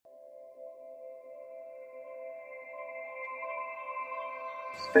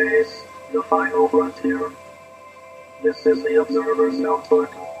Space, the final frontier. This is the Observer's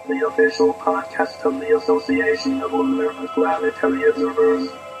Notebook, the official podcast of the Association of Lunar and Planetary Observers.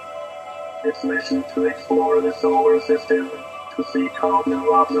 Its mission to explore the solar system, to seek out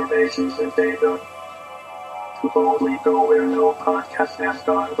new observations and data, to boldly go where no podcast has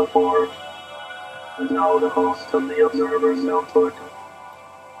gone before. And now the host of the Observer's Notebook,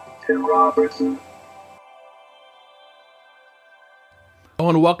 Tim Robertson. Hello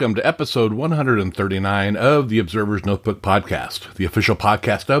and welcome to episode 139 of the Observer's Notebook podcast, the official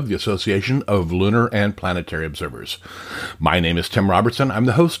podcast of the Association of Lunar and Planetary Observers. My name is Tim Robertson. I'm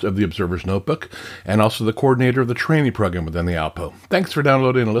the host of the Observer's Notebook and also the coordinator of the training program within the ALPO. Thanks for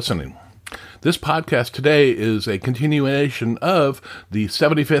downloading and listening. This podcast today is a continuation of the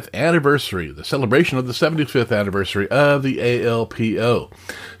 75th anniversary, the celebration of the 75th anniversary of the ALPO.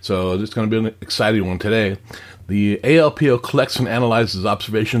 So it's going to be an exciting one today. The ALPO collects and analyzes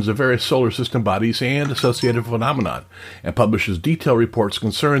observations of various solar system bodies and associated phenomena, and publishes detailed reports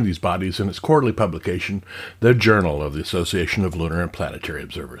concerning these bodies in its quarterly publication, the Journal of the Association of Lunar and Planetary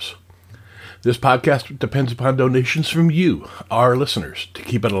Observers. This podcast depends upon donations from you, our listeners, to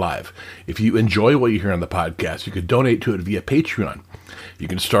keep it alive. If you enjoy what you hear on the podcast, you can donate to it via Patreon. You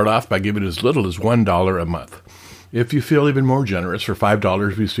can start off by giving as little as $1 a month. If you feel even more generous, for $5, you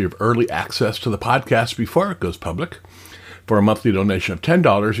receive early access to the podcast before it goes public. For a monthly donation of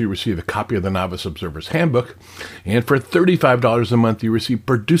 $10, you receive a copy of the Novice Observer's Handbook. And for $35 a month, you receive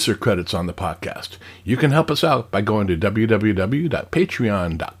producer credits on the podcast. You can help us out by going to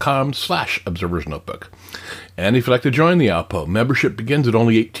www.patreon.com/observersnotebook. And if you'd like to join the ALPO, membership begins at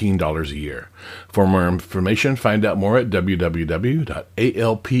only $18 a year. For more information, find out more at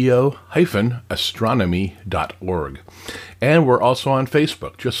www.alpo-astronomy.org. And we're also on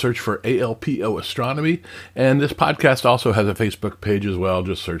Facebook. Just search for ALPO Astronomy. And this podcast also has a Facebook page as well.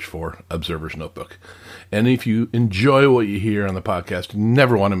 Just search for Observer's Notebook. And if you enjoy what you hear on the podcast, you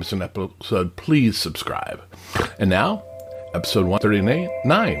never want to miss an episode, please subscribe. And now, episode 139,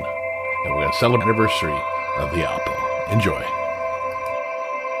 and we're going to celebrate the anniversary of the ALPO. Enjoy.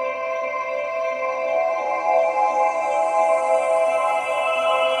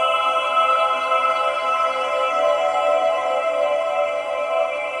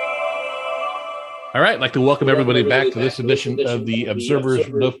 All right, I'd like to welcome everybody back to this edition of the Observer's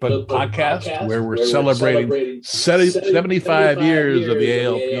Notebook podcast, where we're celebrating 75 years of the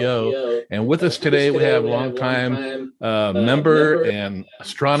ALPO. And with us today, we have longtime member and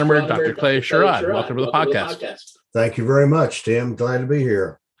astronomer, Dr. Clay Sherrod. Welcome to the podcast. Thank you very much, Tim. Glad to be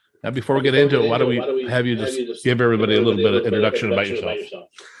here. Now, before we get into it, why don't we have you just give everybody a little bit of introduction about yourself?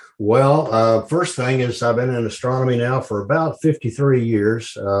 Well, first thing is I've been in astronomy now for about 53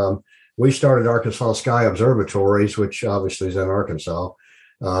 years. We started Arkansas Sky Observatories, which obviously is in Arkansas,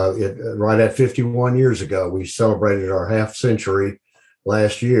 right at 51 years ago. We celebrated our half century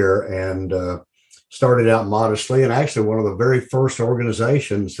last year and started out modestly. And actually, one of the very first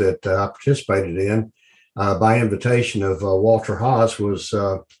organizations that I participated in by invitation of Walter Haas was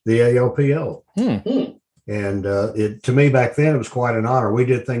the ALPO. And to me back then, it was quite an honor. We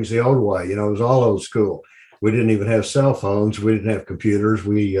did things the old way. You know, it was all old school. We didn't even have cell phones. We didn't have computers.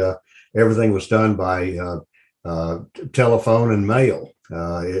 Everything was done by telephone and mail.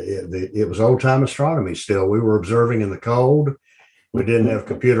 It was old-time astronomy still. We were observing in the cold. We didn't have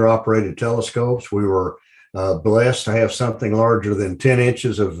computer-operated telescopes. We were blessed to have something larger than 10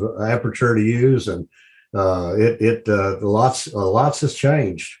 inches of aperture to use, and lots has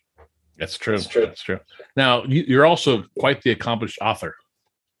changed. That's true. That's true. Now, you're also quite the accomplished author.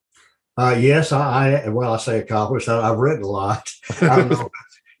 Yes, I say accomplished. I've written a lot. I don't know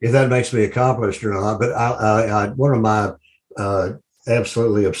if that makes me accomplished or not, but one of my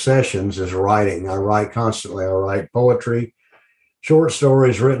absolutely obsessions is writing. I write constantly. I write poetry, short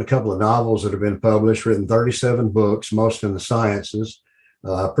stories, written a couple of novels that have been published, written 37 books, most in the sciences,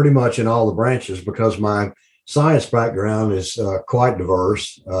 pretty much in all the branches because my science background is quite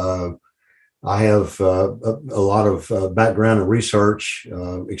diverse. I have a lot of background and research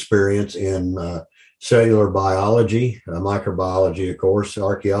experience in cellular biology, microbiology, of course,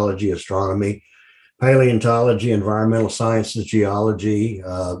 archaeology, astronomy, paleontology, environmental sciences, geology,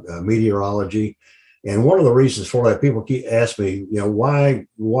 meteorology. And one of the reasons for that, people keep asking me, why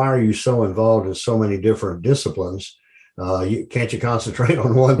are you so involved in so many different disciplines? Can't you concentrate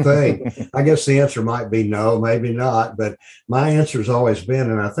on one thing? I guess the answer might be no, maybe not. But my answer has always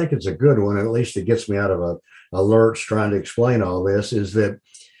been, and I think it's a good one, at least it gets me out of a lurch trying to explain all this, is that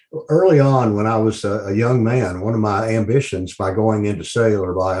early on when I was a young man, one of my ambitions by going into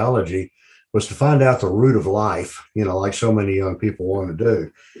cellular biology was to find out the root of life, like so many young people want to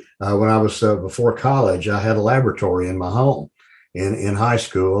do. When I was before college, I had a laboratory in my home in high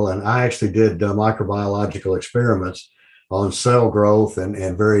school, and I actually did microbiological experiments on cell growth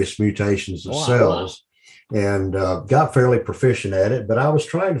and various mutations of cells, and got fairly proficient at it. But I was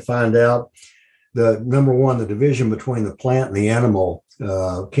trying to find out the division between the plant and the animal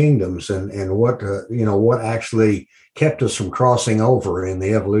kingdoms, and what actually kept us from crossing over in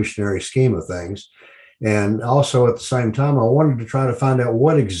the evolutionary scheme of things. And also at the same time, I wanted to try to find out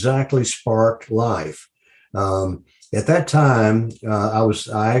what exactly sparked life. At that time,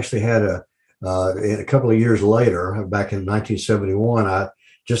 I actually had a couple of years later, back in 1971, I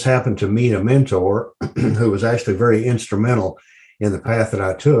just happened to meet a mentor who was actually very instrumental in the path that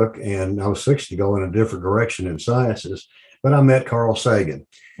I took. And I was fixing to go in a different direction in sciences, but I met Carl Sagan.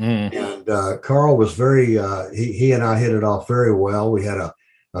 And Carl was he and I hit it off very well. We had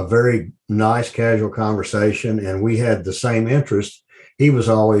a very nice casual conversation, and we had the same interest. He was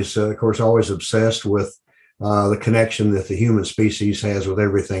always, of course, obsessed with the connection that the human species has with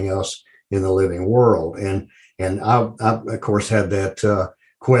everything else in the living world. And I of course, had that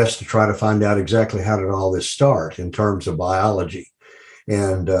quest to try to find out exactly how did all this start in terms of biology.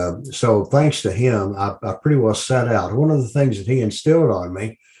 And so thanks to him, I pretty well set out. One of the things that he instilled on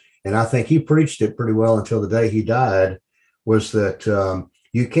me, and I think he preached it pretty well until the day he died, was that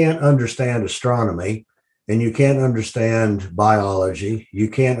you can't understand astronomy, and you can't understand biology, you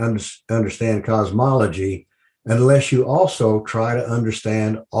can't understand cosmology unless you also try to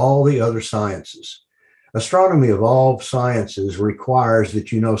understand all the other sciences. Astronomy of all sciences requires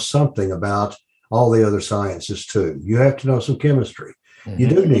that you know something about all the other sciences too. You have to know some chemistry. You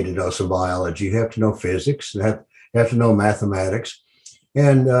do need to know some biology. You have to know physics. You have to know mathematics,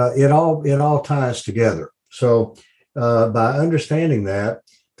 and it all ties together. So by understanding that,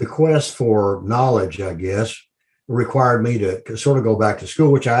 the quest for knowledge, I guess, required me to sort of go back to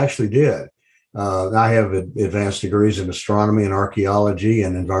school, which I actually did. I have advanced degrees in astronomy and archaeology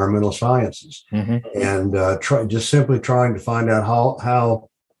and environmental sciences, and just simply trying to find out how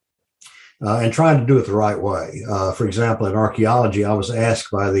and trying to do it the right way. For example, in archaeology, I was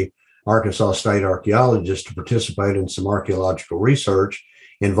asked by the Arkansas State archaeologists to participate in some archaeological research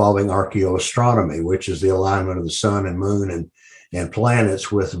involving archaeoastronomy, which is the alignment of the sun and moon and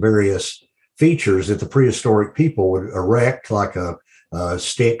planets with various features that the prehistoric people would erect, like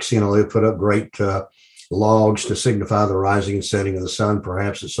sticks. They put up great logs to signify the rising and setting of the sun,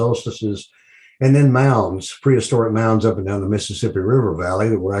 perhaps at solstices, and then mounds, prehistoric mounds up and down the Mississippi River Valley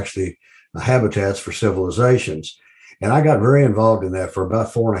that were actually habitats for civilizations. And I got very involved in that for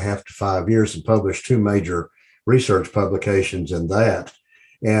about 4.5 to 5 years and published 2 major research publications in that.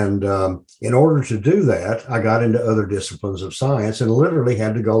 And in order to do that, I got into other disciplines of science and literally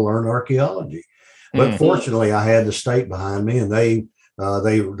had to go learn archaeology. But fortunately, I had the state behind me, and they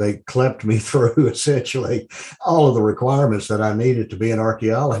clept me through essentially all of the requirements that I needed to be an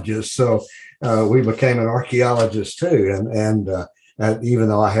archaeologist. So we became an archaeologist too. And even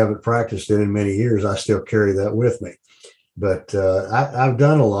though I haven't practiced it in many years, I still carry that with me. But I've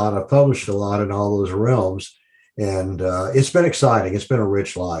done a lot. I've published a lot in all those realms. And it's been exciting. It's been a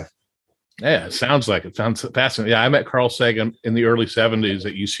rich life. Yeah, it sounds like it. Sounds fascinating. Yeah, I met Carl Sagan in the early 70s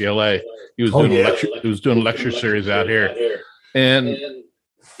at UCLA. He was doing a lecture series out here. And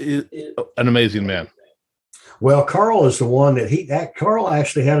an amazing man. Well, Carl is the one Carl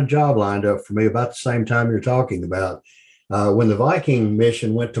actually had a job lined up for me about the same time you're talking about. When the Viking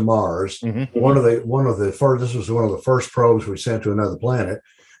mission went to Mars, this was one of the first probes we sent to another planet.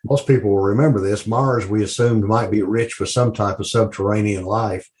 Most people will remember this. Mars, we assumed, might be rich with some type of subterranean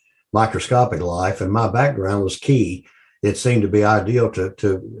life, microscopic life, and my background was key. It seemed to be ideal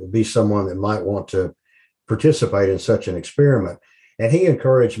to be someone that might want to participate in such an experiment. And he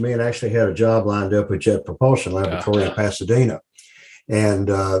encouraged me and actually had a job lined up at Jet Propulsion Laboratory in Pasadena. And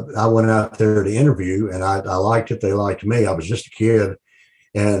I went out there to interview, and I liked it. They liked me. I was just a kid.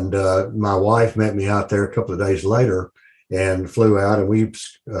 And my wife met me out there a couple of days later and flew out, and we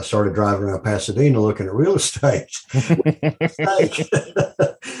started driving around Pasadena looking at real estate.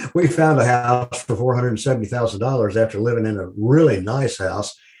 We found a house for $470,000 after living in a really nice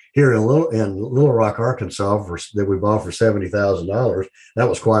house here in Little Rock, Arkansas, that we bought for $70,000. That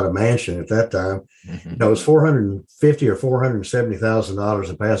was quite a mansion at that time. It was $450,000 or $470,000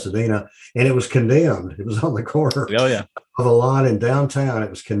 in Pasadena, and it was condemned. It was on the corner of a lot in downtown. It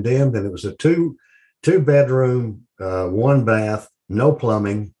was condemned, and it was a two bedroom, 1 bath, no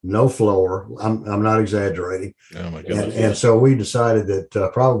plumbing, no floor. I'm not exaggerating. Oh my goodness! And so we decided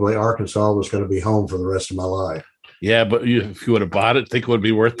that probably Arkansas was going to be home for the rest of my life. Yeah, but if you would have bought it, think it would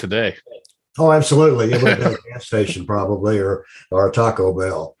be worth today. Oh, absolutely. It would have been a gas station probably, or a Taco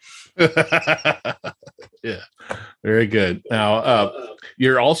Bell. Yeah, very good. Now,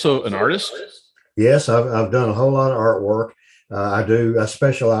 you're also an artist. Yes, I've done a whole lot of artwork. I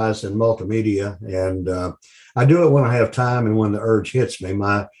specialize in multimedia, and I do it when I have time and when the urge hits me.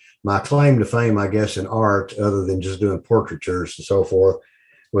 My claim to fame, I guess, in art, other than just doing portraitures and so forth,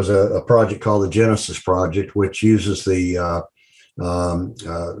 was a project called the Genesis Project, which uses the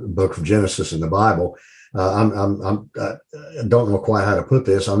book of Genesis in the Bible. I don't know quite how to put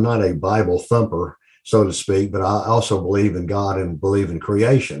this. I'm not a Bible thumper, so to speak, but I also believe in God and believe in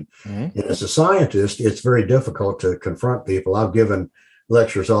creation. Mm-hmm. And as a scientist, it's very difficult to confront people. I've given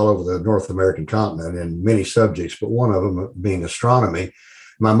lectures all over the North American continent in many subjects, but one of them being astronomy.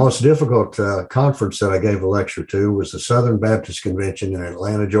 My most difficult conference that I gave a lecture to was the Southern Baptist Convention in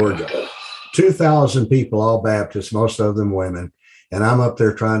Atlanta, Georgia. 2,000 people, all Baptists, most of them women. And I'm up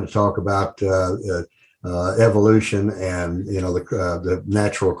there trying to talk about evolution and, the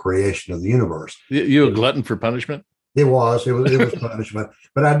natural creation of the universe. You a glutton for punishment? It was punishment.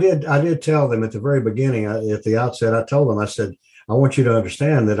 But I did tell them at the very beginning, at the outset, I told them, I said, I want you to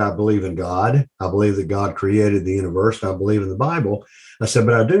understand that I believe in God. I believe that God created the universe, and I believe in the Bible. I said,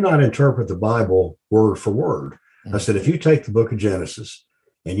 but I do not interpret the Bible word for word. I said, if you take the book of Genesis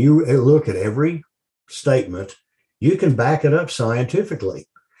and you look at every statement, you can back it up scientifically.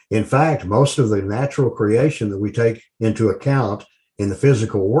 In fact, most of the natural creation that we take into account in the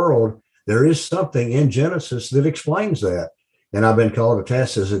physical world, there is something in Genesis that explains that. And I've been called a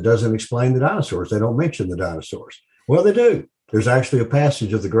test as it doesn't explain the dinosaurs. They don't mention the dinosaurs. Well, they do. There's actually a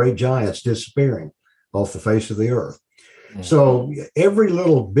passage of the great giants disappearing off the face of the earth. Mm-hmm. So every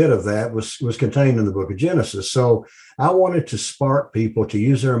little bit of that was contained in the book of Genesis. So I wanted to spark people to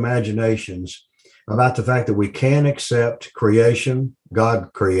use their imaginations about the fact that we can accept creation,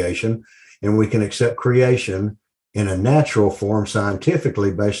 God creation, and we can accept creation in a natural form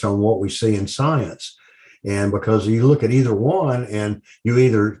scientifically based on what we see in science. And because you look at either one and you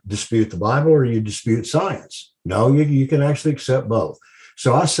either dispute the Bible or you dispute science. No, you can actually accept both.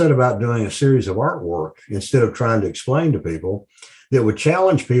 So I set about doing a series of artwork instead of trying to explain to people that would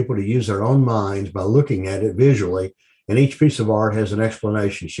challenge people to use their own minds by looking at it visually. And each piece of art has an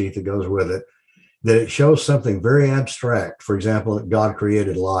explanation sheet that goes with it, that it shows something very abstract. For example, that God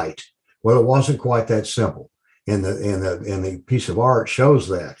created light. Well, it wasn't quite that simple. And the piece of art shows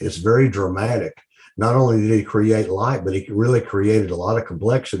that. It's very dramatic. Not only did he create light, but he really created a lot of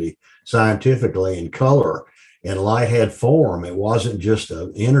complexity scientifically in color. And light had form. It wasn't just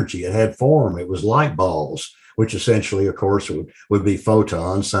an energy. It had form. It was light balls, which essentially, of course, would be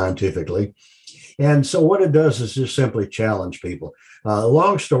photons scientifically. And so what it does is just simply challenge people.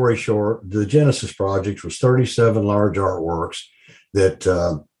 Long story short, the Genesis Project was 37 large artworks that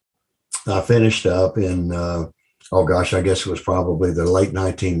I finished up in, I guess it was probably the late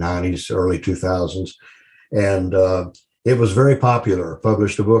 1990s, early 2000s. And it was very popular.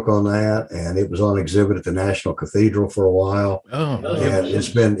 Published a book on that, and it was on exhibit at the National Cathedral for a while. And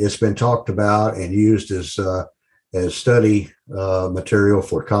it's been talked about and used as study material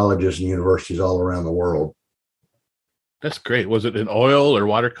for colleges and universities all around the world. That's great. Was it in oil or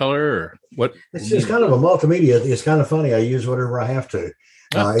watercolor or what? It's kind of a multimedia. It's kind of funny. I use whatever I have to.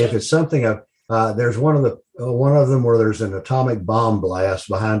 If it's something, there's one of them where there's an atomic bomb blast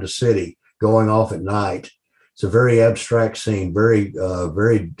behind a city going off at night. It's a very abstract scene, very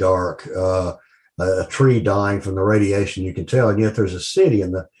dark. A tree dying from the radiation, you can tell, and yet there's a city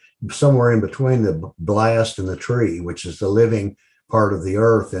somewhere in between the blast and the tree, which is the living part of the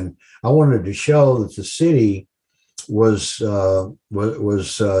earth. And I wanted to show that the city was vibrant.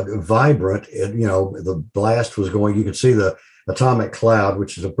 The blast was going. You could see the atomic cloud,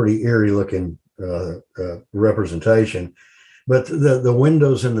 which is a pretty eerie looking representation. But the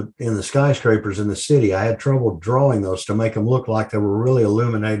windows in the skyscrapers in the city, I had trouble drawing those to make them look like they were really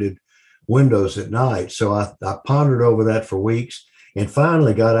illuminated windows at night. So I pondered over that for weeks and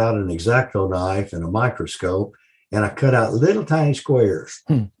finally got out an X-Acto knife and a microscope, and I cut out little tiny squares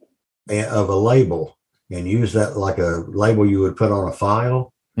of a label and used that like a label you would put on a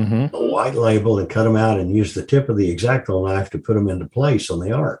file, a white label, and cut them out and used the tip of the X-Acto knife to put them into place on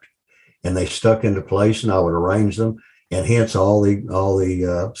the art. And they stuck into place, and I would arrange them. And hence all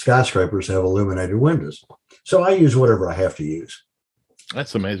the skyscrapers have illuminated windows. So I use whatever I have to use.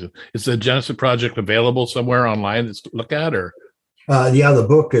 That's amazing. Is the Genesis Project available somewhere online to look at, or? The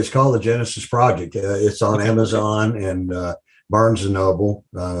book is called the Genesis Project. It's on Amazon and Barnes and Noble,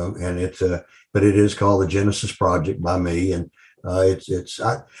 but it is called the Genesis Project by me. And it's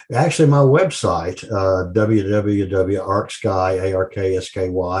actually my website,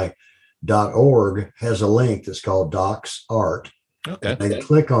 www.arksky.com. has a link that's called Docs Art. Okay. They can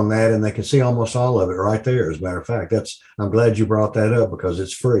click on that and they can see almost all of it right there. As a matter of fact, I'm glad you brought that up because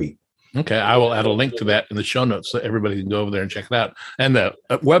it's free. Okay, I will add a link to that in the show notes so everybody can go over there and check it out. And the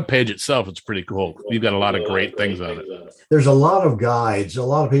web page itself, it's pretty cool. You've got a lot of great things on it. There's a lot of guides. A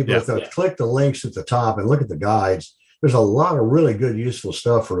lot of people, if they click the links at the top and look at the guides, there's a lot of really good, useful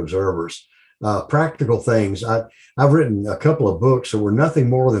stuff for observers. Practical things. I've written a couple of books that were nothing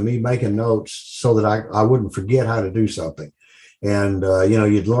more than me making notes so that I wouldn't forget how to do something. And,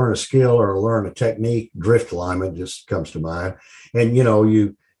 you'd learn a skill or learn a technique. Drift alignment just comes to mind. And,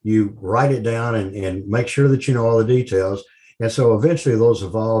 you write it down and make sure that you know all the details. And so eventually those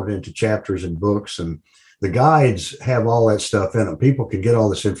evolved into chapters and books, and the guides have all that stuff in them. People can get all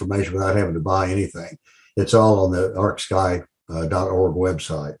this information without having to buy anything. It's all on the arcsky.org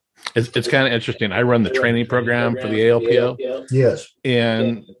website. It's kind of interesting. I run the training program for the ALPO. Yes.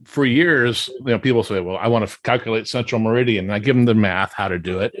 And for years, people say, well, I want to calculate central meridian. And I give them the math, how to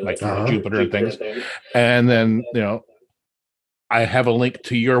do it, like Jupiter and things. And then, I have a link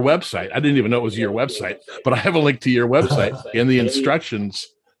to your website. I didn't even know it was your website, but I have a link to your website in the instructions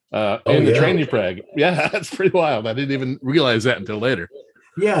in the training preg. Yeah, that's pretty wild. I didn't even realize that until later.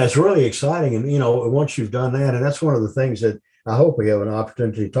 Yeah, it's really exciting. And, once you've done that, and that's one of the things that I hope we have an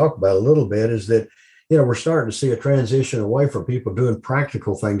opportunity to talk about a little bit, is that, we're starting to see a transition away from people doing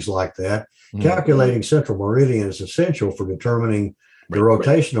practical things like that. Mm-hmm. Calculating central meridian is essential for determining the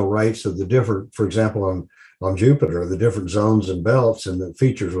rotational rates of the different, for example, on Jupiter, the different zones and belts and the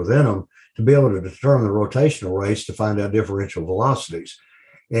features within them, to be able to determine the rotational rates to find out differential velocities.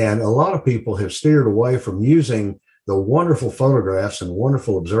 And a lot of people have steered away from using the wonderful photographs and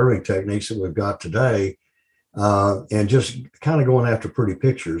wonderful observing techniques that we've got today, and just kind of going after pretty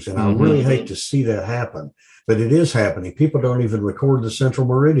pictures. And I really hate to see that happen, but it is happening. People don't even record the central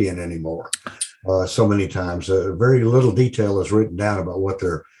meridian anymore. So many times, very little detail is written down about what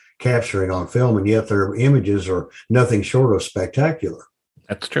they're capturing on film, and yet their images are nothing short of spectacular.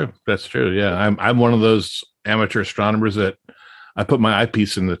 That's true. Yeah, I'm one of those amateur astronomers that I put my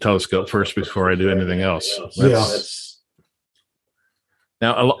eyepiece in the telescope first before I do anything else.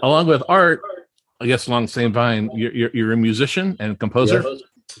 Now, along with art, I guess along the same vein, you're a musician and composer. Yeah.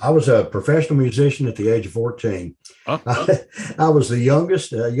 I was a professional musician at the age of 14. I was the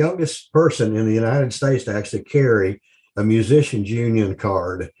youngest person in the United States to actually carry a musician's union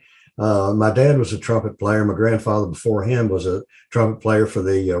card. My dad was a trumpet player. My grandfather before him was a trumpet player for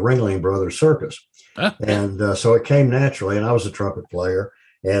the Ringling Brothers Circus. And so it came naturally, and I was a trumpet player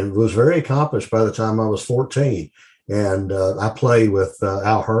and was very accomplished by the time I was 14. And I played with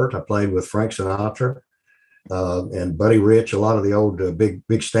Al Hirt. I played with Frank Sinatra and Buddy Rich, a lot of the old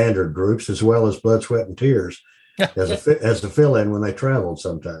big standard groups, as well as Blood, Sweat, and Tears as a fill-in when they traveled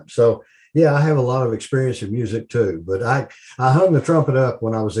sometimes. So yeah, I have a lot of experience in music too, but I hung the trumpet up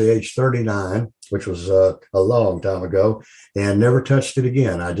when I was the age 39, which was a long time ago, and never touched it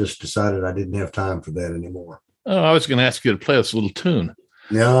again. I just decided I didn't have time for that anymore. Oh, I was going to ask you to play us a little tune.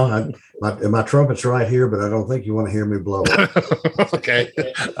 No, my trumpet's right here, but I don't think you want to hear me blow it. Okay,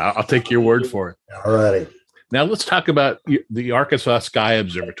 I'll take your word for it. All righty. Now let's talk about the Arkansas Sky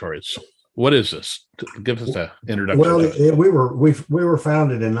Observatories. What is this? Give us an introduction. Well, we were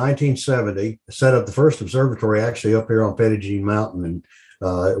founded in 1970. Set up the first observatory actually up here on Pettigene Mountain in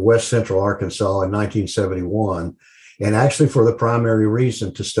west central Arkansas in 1971, and actually for the primary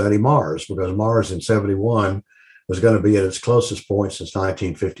reason to study Mars, because Mars in 71 was going to be at its closest point since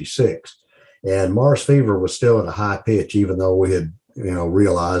 1956, and Mars fever was still at a high pitch, even though we had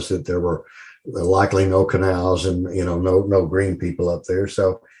realized that there were likely no canals and no green people up there.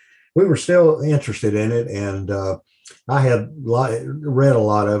 So we were still interested in it, and I had read a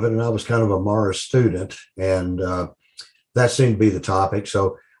lot of it, and I was kind of a Mars student, and that seemed to be the topic.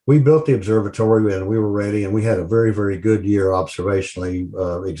 So we built the observatory, and we were ready, and we had a very, very good year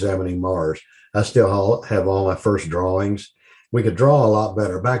observationally examining Mars. I still have all my first drawings. We could draw a lot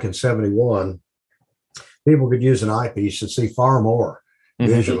better. Back in 71, people could use an eyepiece and see far more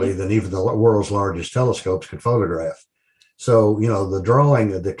visually than even the world's largest telescopes could photograph. So, the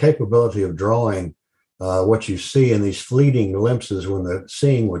drawing, the capability of drawing what you see in these fleeting glimpses when the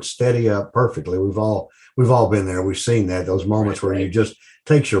seeing would steady up perfectly. We've all been there. We've seen that, those moments where you just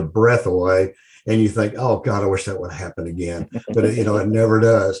takes your breath away and you think, oh God, I wish that would happen again. But it never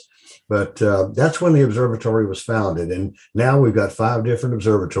does. But that's when the observatory was founded. And now we've got 5 different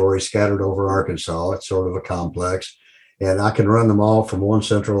observatories scattered over Arkansas. It's sort of a complex. And I can run them all from one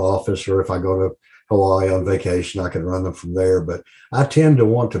central office, or if I go to Hawaii on vacation, I can run them from there. But I tend to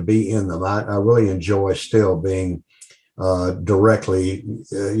want to be in them. I really enjoy still being directly,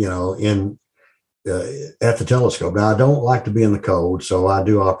 in at the telescope. Now, I don't like to be in the cold, so I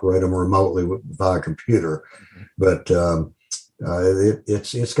do operate them remotely via computer. But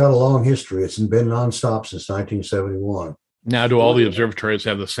it's got a long history. It's been nonstop since 1971. Now, do all the observatories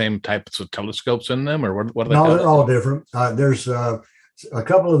have the same types of telescopes in them, or what are they? No, they're all different. There's a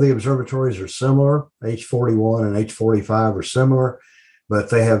couple of the observatories are similar. H41 and H45 are similar, but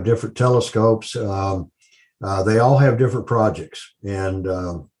they have different telescopes. They all have different projects, and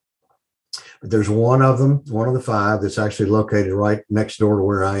there's one of the five that's actually located right next door to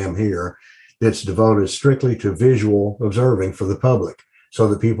where I am here, that's devoted strictly to visual observing for the public, so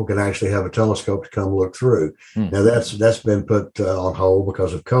that people can actually have a telescope to come look through. Now that's been put on hold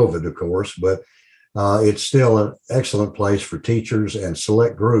because of COVID, of course, but it's still an excellent place for teachers and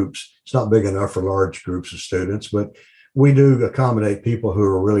select groups. It's not big enough for large groups of students, but we do accommodate people who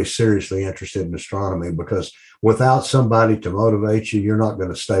are really seriously interested in astronomy, because without somebody to motivate you, you're not going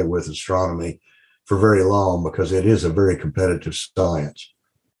to stay with astronomy for very long, because it is a very competitive science.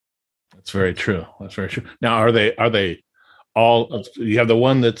 That's very true. That's very true. Now, are they all, you have the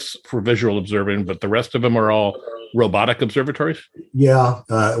one that's for visual observing, but the rest of them are all robotic observatories? Yeah.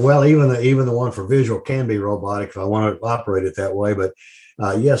 Well, even the one for visual can be robotic if I want to operate it that way. But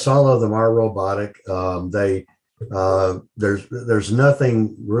yes, all of them are robotic. There's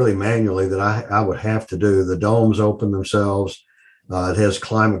nothing really manually that I would have to do. The domes open themselves. It has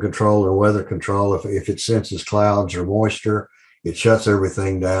climate control and weather control. If it senses clouds or moisture, it shuts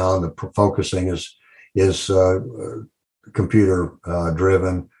everything down. The focusing is computer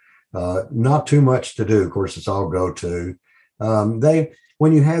driven. Not too much to do. Of course, it's all go to.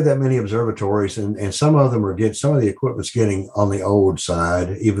 When you have that many observatories, and some of them some of the equipment's getting on the old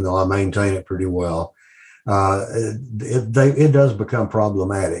side, even though I maintain it pretty well. It does become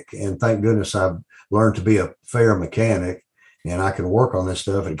problematic, and thank goodness I've learned to be a fair mechanic, and I can work on this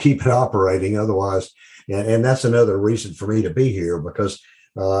stuff and keep it operating. Otherwise, and that's another reason for me to be here, because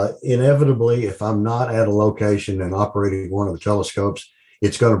inevitably, if I'm not at a location and operating one of the telescopes,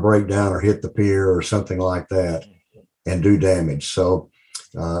 it's going to break down or hit the pier or something like that and do damage. So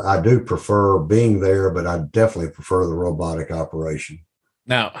I do prefer being there, but I definitely prefer the robotic operation.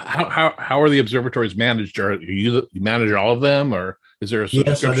 Now, how are the observatories managed? Are you manage all of them, or is there a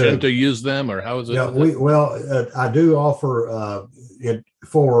subscription to use them, or how is it? Yeah, I do offer it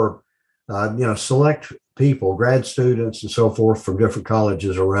for select people, grad students and so forth from different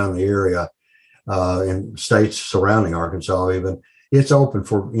colleges around the area and states surrounding Arkansas. Even it's open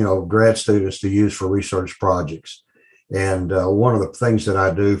for grad students to use for research projects. And one of the things that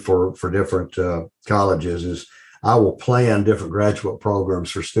I do for different colleges is I will plan different graduate programs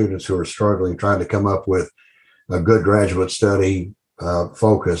for students who are struggling, trying to come up with a good graduate study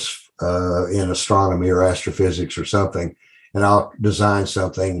focus in astronomy or astrophysics or something. And I'll design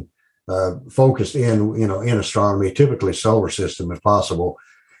something focused in astronomy, typically solar system if possible,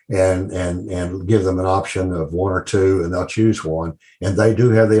 and give them an option of one or two, and they'll choose one. And they do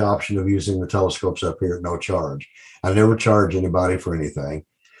have the option of using the telescopes up here at no charge. I never charge anybody for anything.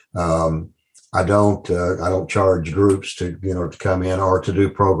 I don't charge groups to come in or to do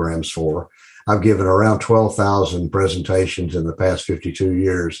programs for. I've given around 12,000 presentations in the past 52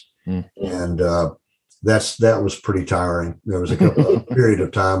 years, and that was pretty tiring. There was a period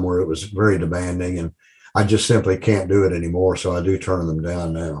of time where it was very demanding, and I just simply can't do it anymore. So I do turn them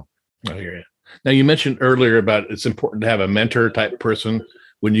down now. I hear you. Now, you mentioned earlier about it's important to have a mentor type person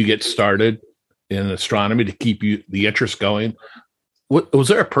when you get started in astronomy to keep the interest going. Was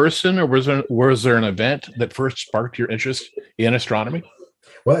there a person, or was there an event that first sparked your interest in astronomy?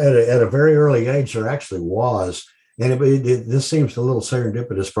 Well, at a very early age, there actually was, and this seems a little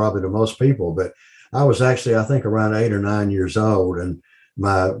serendipitous probably to most people, but I was actually, I think, around 8 or 9 years old, and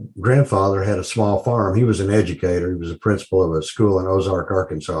my grandfather had a small farm. He was an educator. He was a principal of a school in Ozark,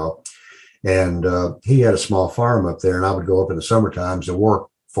 Arkansas, and he had a small farm up there, and I would go up in the summer times and work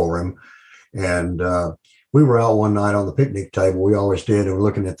for him, and we were out one night on the picnic table. We always did, and we're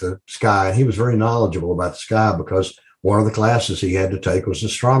looking at the sky. And he was very knowledgeable about the sky because one of the classes he had to take was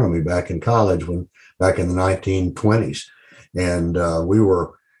astronomy back in college, back in the 1920s. And we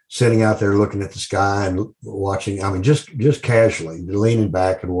were sitting out there looking at the sky and watching. I mean, just casually leaning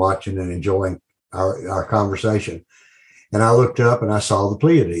back and watching and enjoying our conversation. And I looked up and I saw the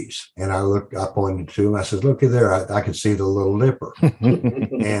Pleiades, and I pointed to him. I said, "Look at there, I could see the Little Dipper."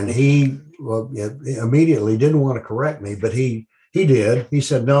 And he immediately didn't want to correct me, but he did. He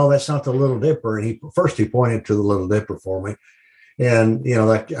said, "No, that's not the Little Dipper." And he pointed to the Little Dipper for me. And,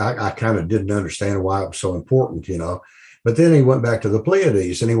 I kind of didn't understand why it was so important, But then he went back to the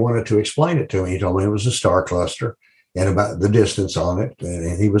Pleiades and he wanted to explain it to me. He told me it was a star cluster. and about the distance on it.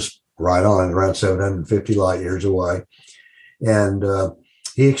 And he was right on it, around 750 light years away. And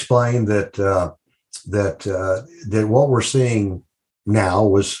he explained that what we're seeing now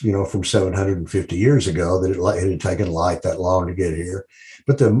was, from 750 years ago, that it had taken light that long to get here.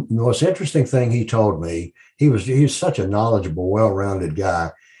 But the most interesting thing he told me, he was such a knowledgeable, well-rounded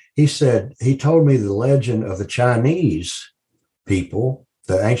guy. He told me the legend of the Chinese people,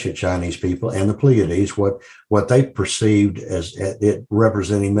 the ancient Chinese people, and the Pleiades, what they perceived as it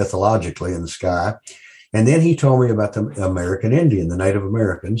representing mythologically in the sky. And then he told me about the American Indian, the Native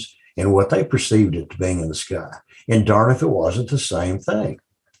Americans, and what they perceived it to being in the sky. And darn if it wasn't the same thing.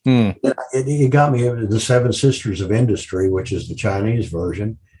 It got me into the Seven Sisters of Industry, which is the Chinese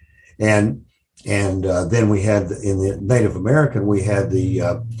version. And then we had, in the Native American, we had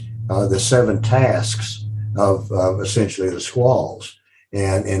the seven tasks of essentially the squalls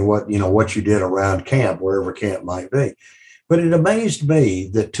and what you did around camp, wherever camp might be. But it amazed me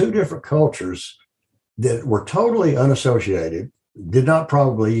that two different cultures that were totally unassociated, did not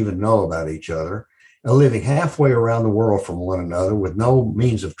probably even know about each other, living halfway around the world from one another with no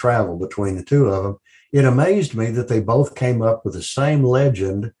means of travel between the two of them. It amazed me that they both came up with the same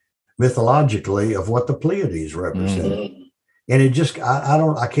legend mythologically of what the Pleiades represented. And it just,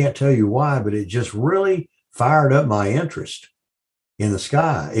 I can't tell you why, but it just really fired up my interest in the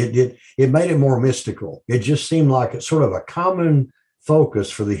sky. It made it more mystical. It just seemed like it's sort of a common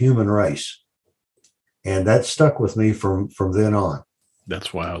focus for the human race. And that stuck with me from then on.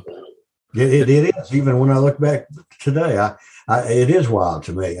 That's wild. It is. Even when I look back today, it is wild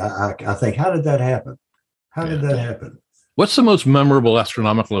to me. I think, how did that happen? How did that happen? What's the most memorable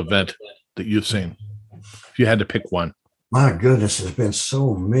astronomical event that you've seen? If you had to pick one. My goodness, there's been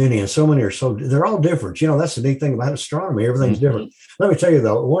so many, and so many they're all different. That's the neat thing about astronomy. Everything's different. Let me tell you,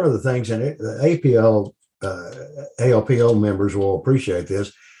 though, one of the things, and the ALPO members will appreciate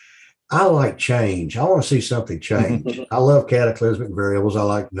this, I like change. I want to see something change. I love cataclysmic variables. I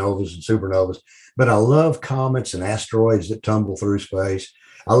like novas and supernovas, but I love comets and asteroids that tumble through space.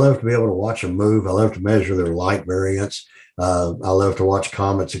 I love to be able to watch them move. I love to measure their light variance. I love to watch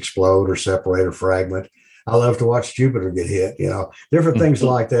comets explode or separate or fragment. I love to watch Jupiter get hit, different things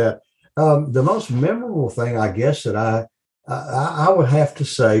like that. The most memorable thing, I guess, that I would have to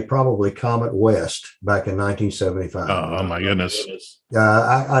say probably Comet West back in 1975. Oh my goodness.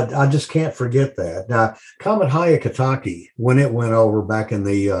 I just can't forget that. Now, Comet Hyakutake, when it went over back in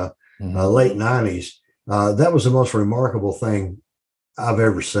the late 90s, that was the most remarkable thing I've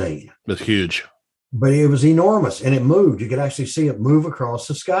ever seen. It's huge. But it was enormous, and it moved. You could actually see it move across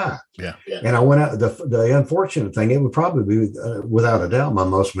the sky. Yeah. And I went out. The unfortunate thing, it would probably be, without a doubt, my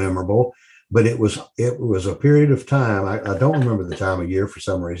most memorable. But it was a period of time. I don't remember the time of year for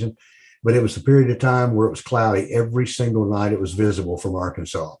some reason, but it was a period of time where it was cloudy every single night. It was visible from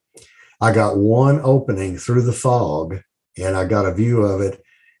Arkansas. I got one opening through the fog, and I got a view of it.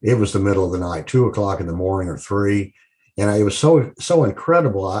 It was the middle of the night, 2:00 in the morning or 3. And it was so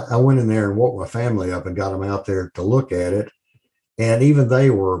incredible. I went in there and woke my family up and got them out there to look at it. And even they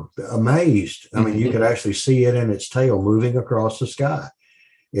were amazed. I mean, you could actually see it in its tail moving across the sky.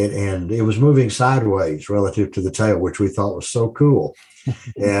 And it was moving sideways relative to the tail, which we thought was so cool.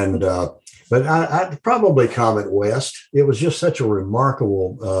 And but I'd probably Comet West. It was just such a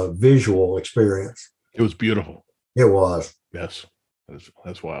remarkable visual experience. It was beautiful. It was. Yes,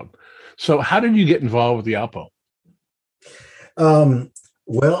 that's wild. So how did you get involved with the ALPO?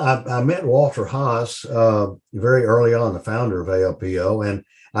 Well, I met Walter Haas very early on, the founder of ALPO, and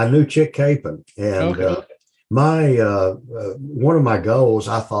I knew Chick Capon. And my one of my goals,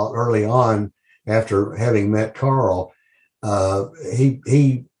 I thought early on, after having met Carl,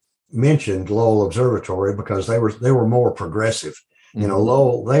 he mentioned Lowell Observatory because they were more progressive.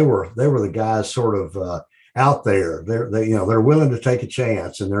 Lowell, they were the guys sort of out there. They're willing to take a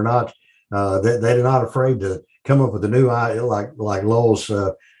chance, and they're not afraid to come up with a new idea like Lowell's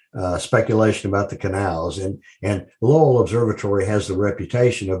speculation about the canals. And Lowell Observatory has the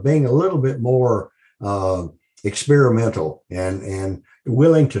reputation of being a little bit more experimental and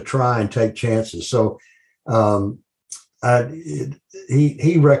willing to try and take chances. So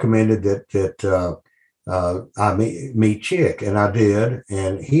he recommended that I meet Chick, and I did.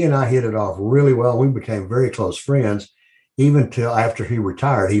 And he and I hit it off really well. We became very close friends. Even till after he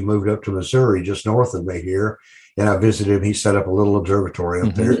retired, he moved up to Missouri, just north of me here, and I visited him. He set up a little observatory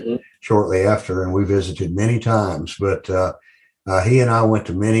up there shortly after, and we visited many times. But he and I went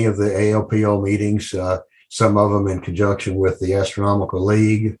to many of the ALPO meetings, some of them in conjunction with the Astronomical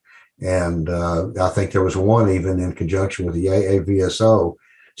League, and I think there was one even in conjunction with the AAVSO.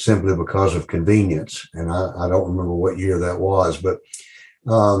 simply because of convenience. And I don't remember what year that was, but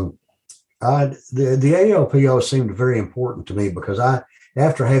the ALPO seemed very important to me because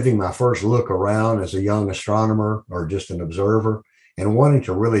after having my first look around as a young astronomer or just an observer and wanting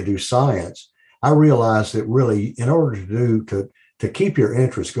to really do science, I realized that really in order to keep your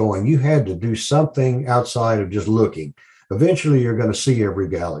interest going, you had to do something outside of just looking. Eventually, you're going to see every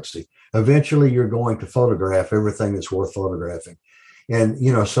galaxy. Eventually, you're going to photograph everything that's worth photographing. And,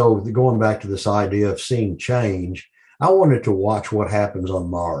 so going back to this idea of seeing change, I wanted to watch what happens on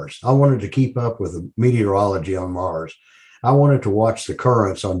Mars. I wanted to keep up with the meteorology on Mars. I wanted to watch the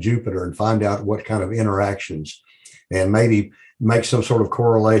currents on Jupiter and find out what kind of interactions and maybe make some sort of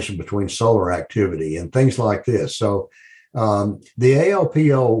correlation between solar activity and things like this. So the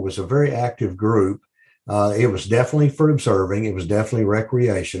ALPO was a very active group. It was definitely for observing. It was definitely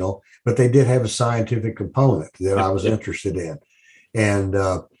recreational, but they did have a scientific component that I was interested in. And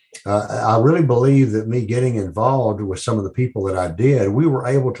I really believe that me getting involved with some of the people that I did, we were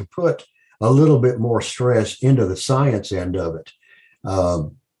able to put a little bit more stress into the science end of it.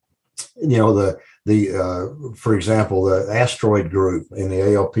 For example, the asteroid group in the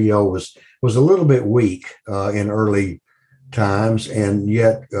ALPO was a little bit weak in early times, and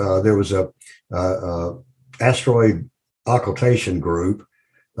yet there was a asteroid occultation group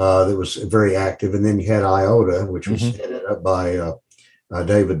that was very active, and then you had IOTA, which was headed up by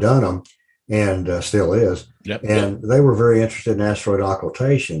David Dunham, and still is. And they were very interested in asteroid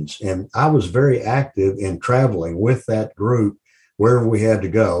occultations, and I was very active in traveling with that group wherever we had to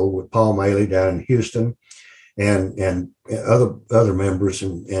go with Paul Maley down in Houston and other members,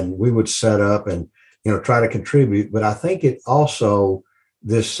 and we would set up and try to contribute. But I think it also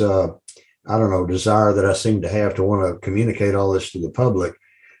this desire that I seem to have to want to communicate all this to the public.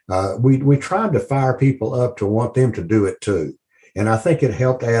 We tried to fire people up to want them to do it too. And I think it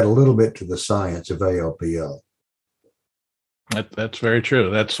helped add a little bit to the science of ALPO. That's very true.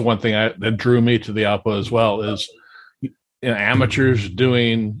 That's one thing that drew me to the ALPO as well is amateurs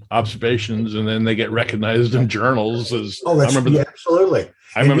doing observations, and then they get recognized in journals. Absolutely.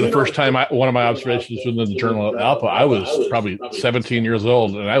 I remember the first time one of my observations was in the Journal of ALPO. I was probably 17 years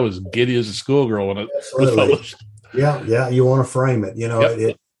old, and I was giddy as a schoolgirl when it was published. Yeah. You want to frame it,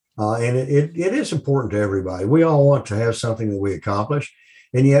 and it is important to everybody. We all want to have something that we accomplish,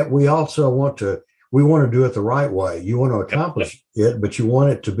 and yet we also want to do it the right way. You want to accomplish it, but you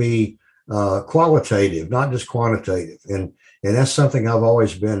want it to be qualitative, not just quantitative. And that's something I've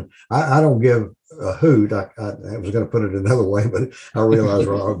always been. I don't give a hoot. I was going to put it another way, but I realize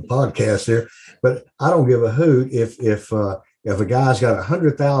we're on a podcast here. But I don't give a hoot if a guy's got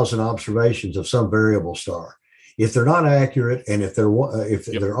 100,000 observations of some variable star. If they're not accurate, and if they're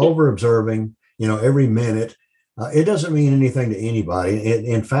over observing, every minute, it doesn't mean anything to anybody.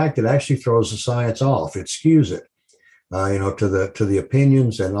 In fact, it actually throws the science off. It skews it, to the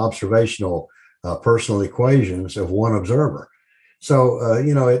opinions and observational personal equations of one observer. So,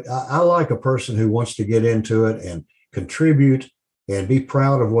 I like a person who wants to get into it and contribute and be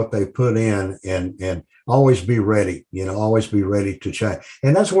proud of what they put in and always be ready, always be ready to change.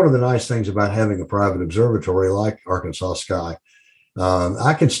 And that's one of the nice things about having a private observatory like Arkansas Sky.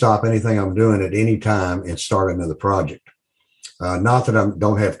 I can stop anything I'm doing at any time and start another project. Not that I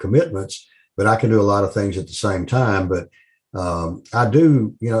don't have commitments, but I can do a lot of things at the same time. But I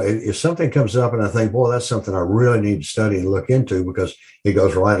do, if something comes up and I think, boy, that's something I really need to study and look into because it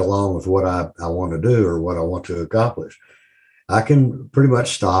goes right along with what I want to do or what I want to accomplish, I can pretty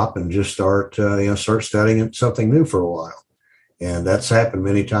much stop and just start studying something new for a while. And that's happened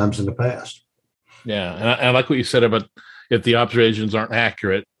many times in the past. Yeah. And I like what you said about if the observations aren't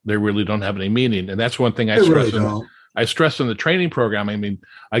accurate, they really don't have any meaning. And that's one thing I stress in the training program. I mean,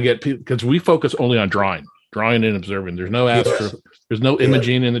 I get people because we focus only on drawing and observing. There's no there's no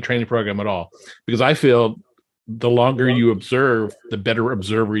imaging in the training program at all, because I feel the longer you observe, the better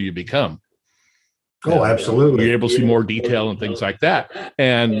observer you become. Oh, absolutely. You're able to see more detail and things like that.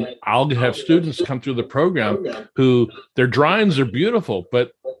 And I'll have students come through the program who their drawings are beautiful,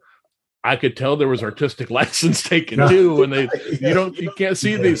 but I could tell there was artistic license taken too when you can't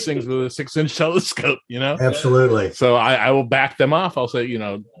see these things with a 6-inch telescope, Absolutely. So I will back them off. I'll say,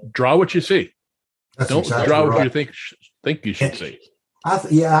 draw what you see. Don't draw what you think you should see.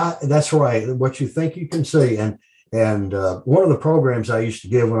 That's right. What you think you can see. And one of the programs I used to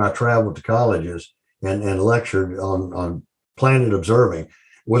give when I traveled to colleges and lectured on planet observing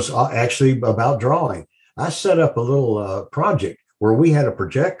was actually about drawing. I set up a little project where we had a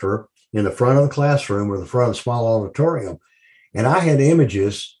projector in the front of the classroom or the front of the small auditorium. And I had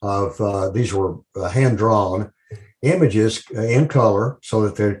images of, these were hand drawn, images in color so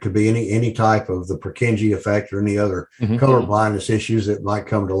that there could be any type of the Purkinje effect or any other color blindness issues that might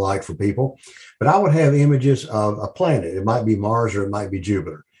come to light for people. But I would have images of a planet. It might be Mars or it might be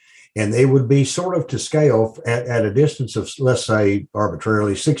Jupiter. And they would be sort of to scale at a distance of, let's say,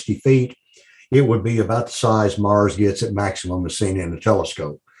 arbitrarily 60 feet. It would be about the size Mars gets at maximum as seen in a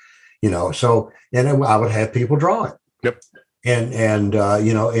telescope. So, and I would have people draw it. Yep. And in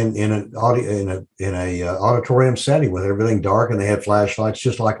an auditorium setting with everything dark, and they had flashlights,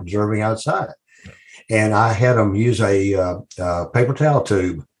 just like observing outside. And I had them use a paper towel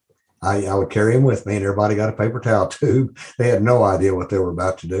tube. I would carry them with me, and everybody got a paper towel tube. They had no idea what they were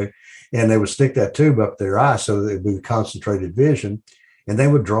about to do, and they would stick that tube up their eye so that it would be concentrated vision, and they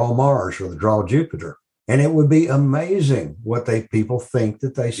would draw Mars or they draw Jupiter, and it would be amazing what people think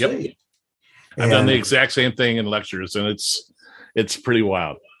that they see. I've done the exact same thing in lectures, and it's pretty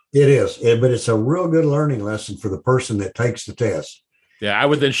wild. It is, but it's a real good learning lesson for the person that takes the test. Yeah, I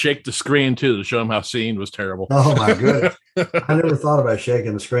would then shake the screen too to show them how seeing was terrible. Oh my goodness! I never thought about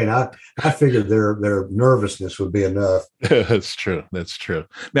shaking the screen. I figured their nervousness would be enough. That's true.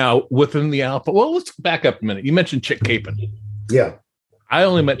 Now within the Alpha, well, let's back up a minute. You mentioned Chick Capon. Yeah, I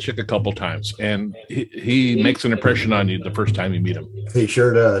only met Chick a couple times, and he makes an impression on you the first time you meet him. He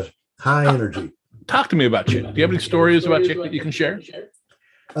sure does. High energy. Talk to me about Chick. Do you have any stories about Chick that you can share?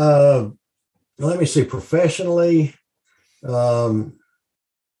 Let me see. Professionally, I've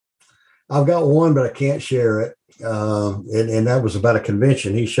got one, but I can't share it. And that was about a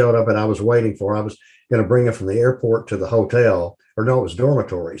convention. He showed up, and I was waiting for him. I was going to bring him from the airport to the hotel, or no, it was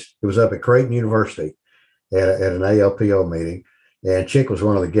dormitories. It was up at Creighton University at an ALPO meeting, and Chick was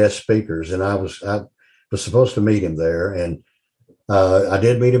one of the guest speakers, and I was supposed to meet him there, and I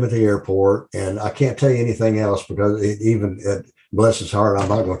did meet him at the airport, and I can't tell you anything else because bless his heart, I'm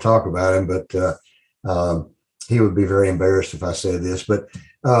not going to talk about him, but he would be very embarrassed if I said this. But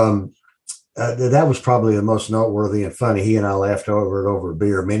that was probably the most noteworthy and funny. He and I laughed over a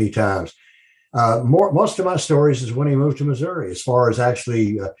beer many times. Most of my stories is when he moved to Missouri. As far as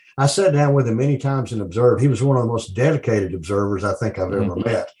actually, I sat down with him many times and observed. He was one of the most dedicated observers I think I've ever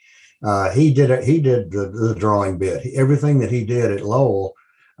met. He did the drawing bit. Everything that he did at Lowell,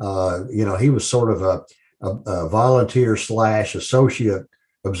 he was sort of a volunteer / associate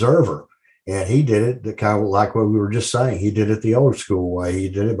observer, and he did it kind of like what we were just saying. He did it the old school way. He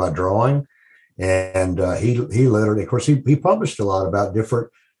did it by drawing, and he literally, of course, he published a lot about different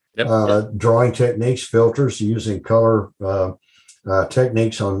drawing techniques, filters, using color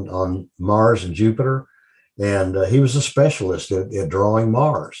techniques on Mars and Jupiter, and he was a specialist at drawing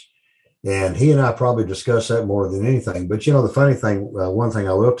Mars. And he and I probably discussed that more than anything. But, the funny thing, one thing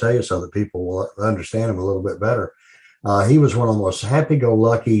I will tell you so that people will understand him a little bit better, he was one of the most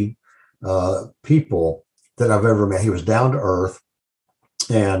happy-go-lucky people that I've ever met. He was down to earth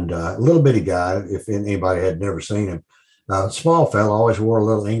and a little bitty guy, if anybody had never seen him. Small fellow, always wore a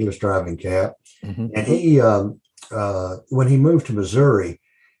little English driving cap. Mm-hmm. And he, when he moved to Missouri,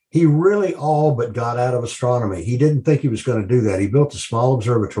 he really all but got out of astronomy. He didn't think he was going to do that. He built a small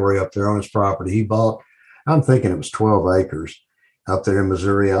observatory up there on his property. He bought, I'm thinking it was 12 acres up there in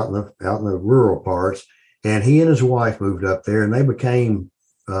Missouri, out in the rural parts. And he and his wife moved up there, and they became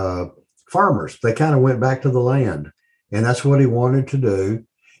farmers. They kind of went back to the land, and that's what he wanted to do.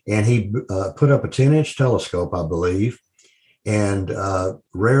 And he put up a 10-inch telescope, I believe, and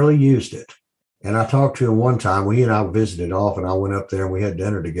rarely used it. And I talked to him one time. He and I visited often. I went up there and we had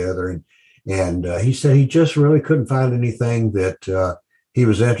dinner together. And he said he just really couldn't find anything that he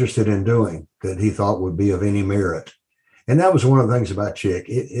was interested in doing that he thought would be of any merit. And that was one of the things about Chick.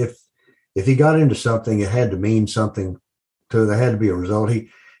 If he got into something, it had to mean something to. There had to be a result. He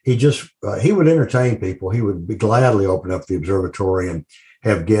would entertain people. He would gladly open up the observatory and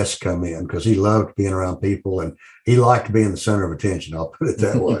have guests come in because he loved being around people and he liked being the center of attention. I'll put it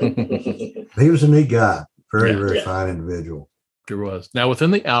that way. He was a neat guy, very fine individual. Sure was. Now, within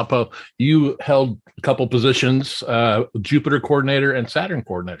the ALPO, you held a couple positions, Jupiter coordinator and Saturn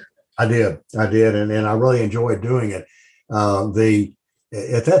coordinator. I did, and I really enjoyed doing it.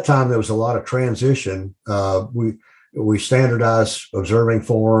 At that time, there was a lot of transition. We standardized observing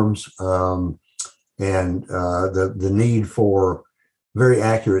forms and the need for very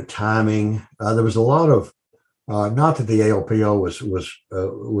accurate timing. There was a lot of, not that the ALPO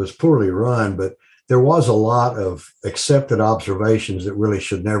was poorly run, but there was a lot of accepted observations that really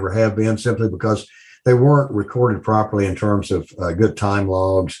should never have been, simply because they weren't recorded properly in terms of good time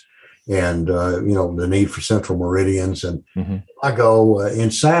logs and the need for central meridians. And I go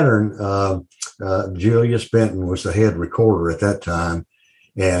in Saturn. Julius Benton was the head recorder at that time,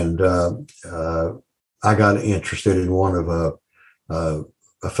 and I got interested in one of a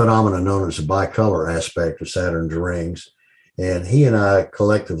phenomenon known as the bicolor aspect of Saturn's rings. And he and I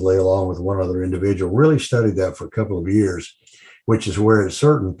collectively, along with one other individual, really studied that for a couple of years, which is where at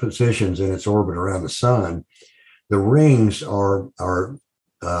certain positions in its orbit around the sun, the rings are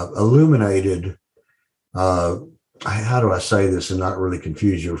illuminated. How do I say this and not really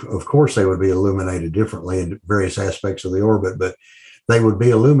confuse you? Of course, they would be illuminated differently in various aspects of the orbit, but they would be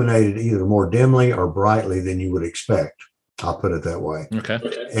illuminated either more dimly or brightly than you would expect. I'll put it that way. Okay.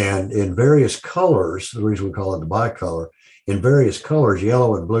 And in various colors, the reason we call it the bicolor, in various colors,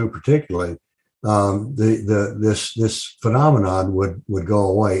 yellow and blue particularly, this phenomenon would go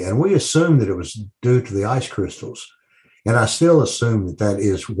away. And we assumed that it was due to the ice crystals. And I still assume that that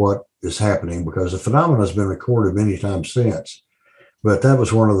is what is happening because the phenomenon has been recorded many times since. But that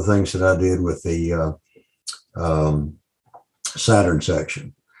was one of the things that I did with the Saturn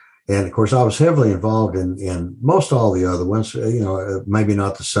section. And of course, I was heavily involved in most all the other ones, maybe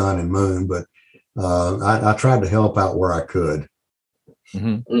not the sun and moon, but I tried to help out where I could.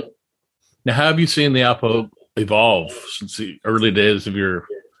 Mm-hmm. Now, how have you seen the Alpha evolve since the early days of your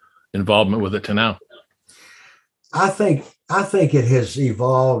involvement with it to now? I think it has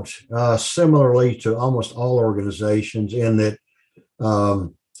evolved similarly to almost all organizations in that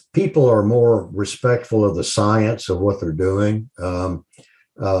people are more respectful of the science of what they're doing.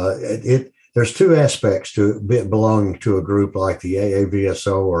 There's two aspects to belonging to a group like the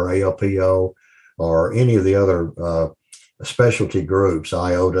AAVSO or ALPO or any of the other specialty groups,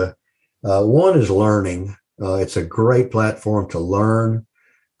 IOTA. One is learning. It's a great platform to learn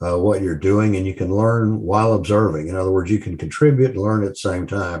what you're doing, and you can learn while observing. In other words, you can contribute and learn at the same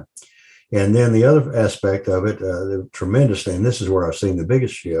time. And then the other aspect of it, tremendously, and this is where I've seen the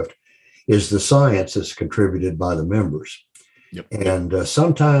biggest shift, is the science that's contributed by the members. Yep. And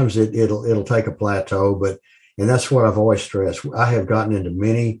sometimes it'll take a plateau, and that's what I've always stressed. I have gotten into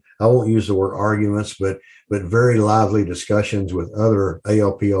many, I won't use the word arguments, but very lively discussions with other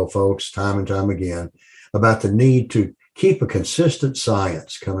ALPO folks time and time again about the need to keep a consistent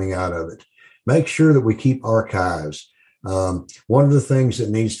science coming out of it. Make sure that we keep archives. One of the things that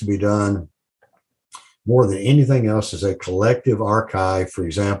needs to be done more than anything else is a collective archive, for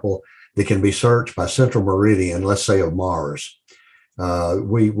example, that can be searched by central meridian, let's say of Mars.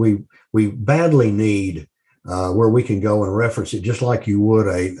 We badly need where we can go and reference it just like you would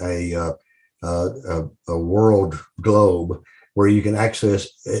a world globe, where you can access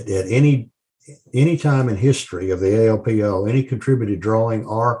it at any time in history of the ALPO, any contributed drawing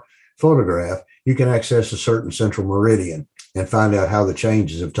or photograph. You can access a certain central meridian and find out how the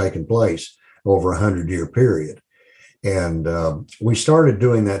changes have taken place over a 100-year period. And we started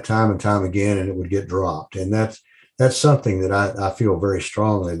doing that time and time again, and it would get dropped. And that's something that I feel very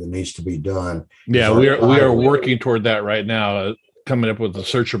strongly that needs to be done. Yeah, we are working toward that right now, coming up with a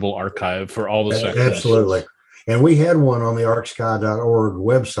searchable archive for all the sections. Absolutely. And we had one on the arcsky.org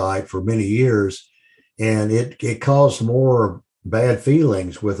website for many years, and it caused more bad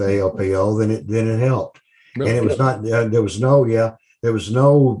feelings with ALPO than it helped. Really? And it was not, there was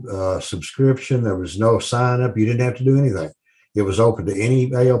no subscription. There was no sign up. You didn't have to do anything. It was open to any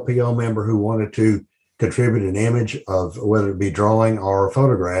ALPO member who wanted to contribute an image of whether it be drawing or a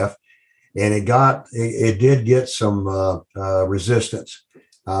photograph. And it did get some resistance.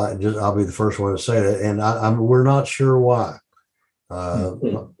 I'll be the first one to say that. And we're not sure why.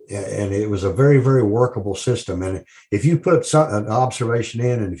 And it was a very, very workable system. And if you put an observation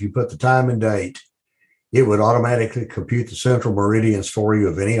in, and if you put the time and date, it would automatically compute the central meridians for you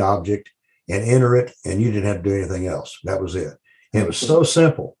of any object and enter it, and you didn't have to do anything else. That was it. And it was so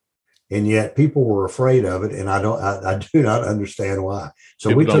simple, and yet people were afraid of it, and I do not understand why. So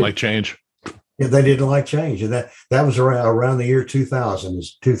people don't like change. Yeah, they didn't like change, and that was around the year 2000,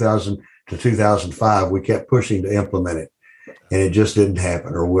 2000 to 2005. We kept pushing to implement it, and it just didn't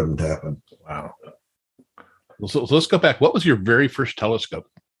happen or wouldn't happen. Wow. So let's go back. What was your very first telescope?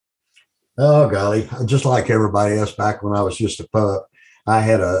 Oh, golly. Just like everybody else back when I was just a pup, I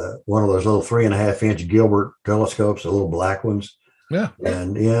had one of those little 3.5-inch Gilbert telescopes, the little black ones. Yeah.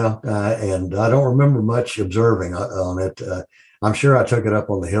 And and I don't remember much observing on it. I'm sure I took it up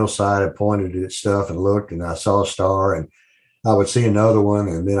on the hillside and pointed at stuff and looked, and I saw a star, and I would see another one,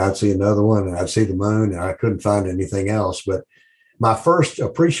 and then I'd see another one, and I'd see the moon, and I couldn't find anything else. But my first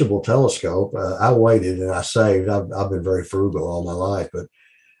appreciable telescope, I waited and I saved. I've been very frugal all my life, but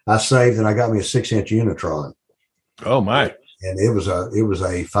I saved, and I got me a 6-inch Unitron. Oh my! And it was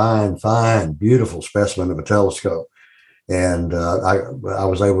a fine, beautiful specimen of a telescope, and I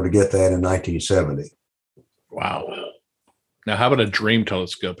was able to get that in 1970. Wow! Now, how about a dream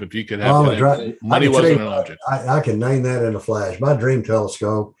telescope? If you could have money wasn't an object. I can name that in a flash. My dream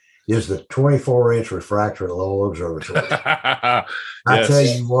telescope is the 24-inch refractor at Lowell Observatory. Yes. I tell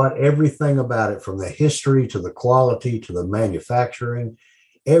you what, everything about it, from the history to the quality to the manufacturing,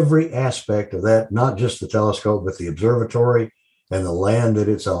 every aspect of that, not just the telescope, but the observatory and the land that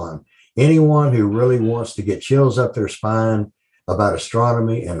it's on. Anyone who really wants to get chills up their spine about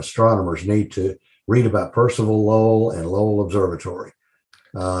astronomy and astronomers need to read about Percival Lowell and Lowell Observatory.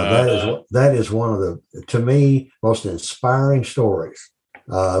 That is one of the, to me, most inspiring stories.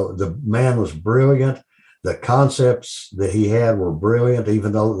 The man was brilliant. The concepts that he had were brilliant,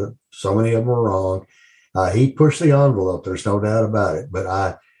 even though so many of them were wrong. He pushed the envelope. There's no doubt about it.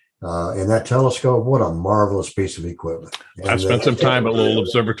 But and that telescope, what a marvelous piece of equipment. And I've spent some time at Lowell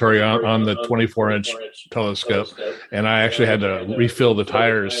Observatory on the 24-inch telescope, and I actually had to refill the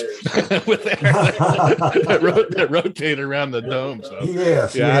tires with air that rotate around the dome. So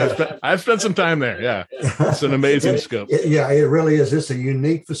yes, I've spent some time there. Yeah, it's an amazing scope. It really is. It's a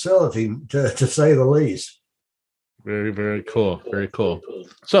unique facility, to say the least. Very, very cool. Very cool.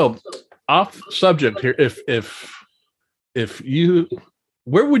 So, off subject here, if you,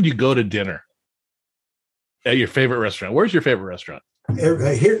 where would you go to dinner at your favorite restaurant? Where's your favorite restaurant?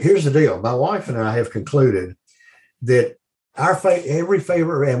 Here's the deal. My wife and I have concluded that every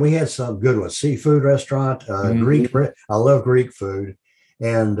favorite, and we had some good ones, seafood restaurant, Greek. I love Greek food.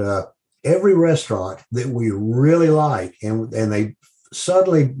 And every restaurant that we really like, and they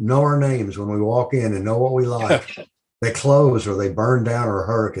suddenly know our names when we walk in and know what we like, they close or they burn down or a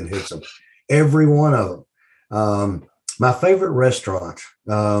hurricane hits them. Every one of them. My favorite restaurant,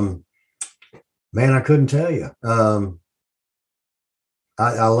 man, I couldn't tell you.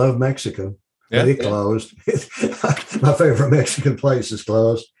 I love Mexican, but it closed. My favorite Mexican place is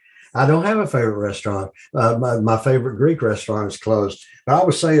closed. I don't have a favorite restaurant. My favorite Greek restaurant is closed. But I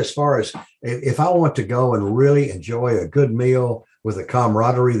would say, as far as if I want to go and really enjoy a good meal with the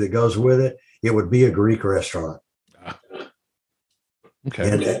camaraderie that goes with it, it would be a Greek restaurant.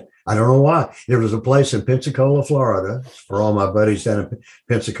 Okay. And I don't know why. There was a place in Pensacola, Florida, for all my buddies down in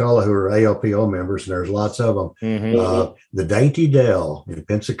Pensacola who are ALPO members, and there's lots of them. Mm-hmm. The Dainty Dell in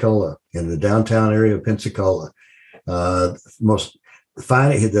Pensacola, in the downtown area of Pensacola. Most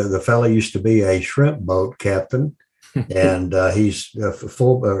fine. The fellow used to be a shrimp boat captain, and he's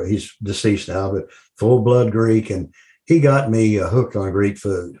he's deceased now, but full-blood Greek, and he got me hooked on Greek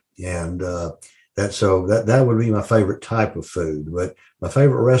food, and that would be my favorite type of food. But my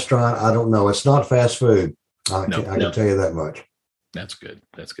favorite restaurant, I don't know. It's not fast food. I can tell you that much. That's good.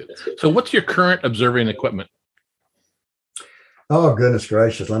 That's good. So what's your current observing equipment? Oh, goodness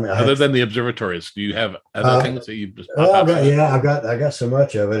gracious. Other than the observatories, do you have other things that you just I got so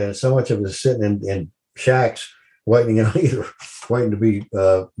much of it, and so much of it is sitting in shacks waiting, either waiting to be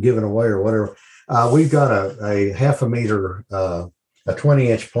given away or whatever. We've got a half a meter, a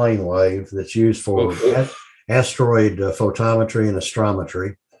 20-inch plane wave that's used for asteroid photometry and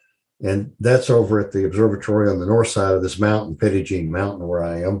astrometry. And that's over at the observatory on the north side of this mountain, Petit Jean Mountain, where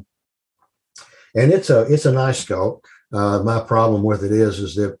I am. And it's a nice scope. My problem with it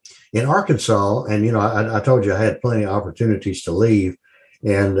is that in Arkansas, and I told you I had plenty of opportunities to leave,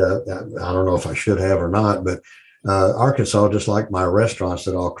 and I don't know if I should have or not, but Arkansas, just like my restaurants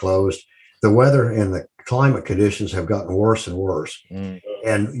that all closed, the weather and the climate conditions have gotten worse and worse. Mm.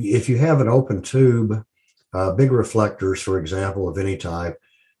 And if you have an open tube, big reflectors, for example, of any type,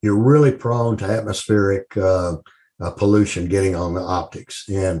 you're really prone to atmospheric pollution getting on the optics.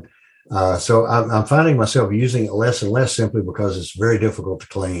 And so I'm finding myself using it less and less, simply because it's very difficult to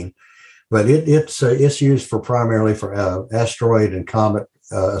clean. But it's used primarily for asteroid and comet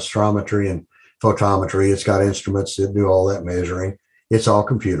astrometry and photometry. It's got instruments that do all that measuring. It's all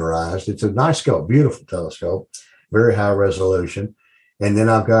computerized. It's a nice scope, beautiful telescope, very high resolution. And then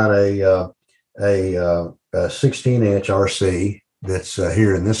I've got a 16-inch RC that's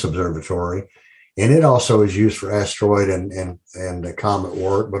here in this observatory. And it also is used for asteroid and comet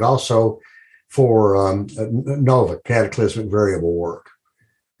work, but also for NOVA, cataclysmic variable work.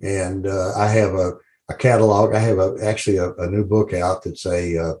 And I have a catalog. I have actually a new book out that's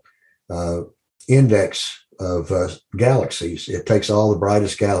a index of galaxies. It takes all the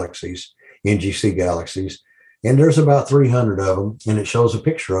brightest galaxies, NGC galaxies, and there's about 300 of them, and it shows a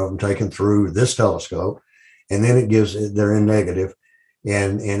picture of them taken through this telescope, and then they're in negative.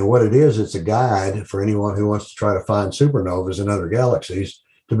 And what it is, it's a guide for anyone who wants to try to find supernovas in other galaxies,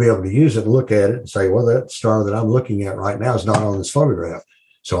 to be able to use it and look at it and say, well, that star that I'm looking at right now is not on this photograph,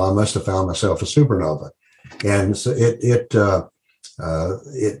 so I must have found myself a supernova. And so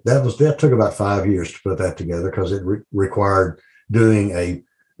That took about 5 years to put that together because it required doing a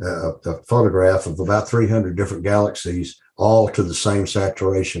photograph of about 300 different galaxies, all to the same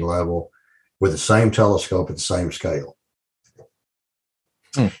saturation level, with the same telescope at the same scale.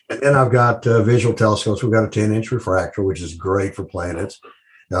 And then I've got visual telescopes. We've got a 10-inch refractor, which is great for planets.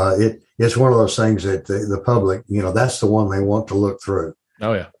 It's one of those things that the public, that's the one they want to look through.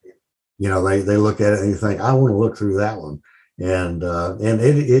 Oh yeah. They look at it and you think, I want to look through that one. And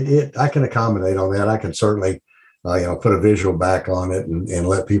I can accommodate on that. I can certainly, put a visual back on it and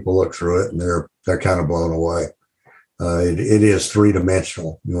let people look through it, and they're kind of blown away. It is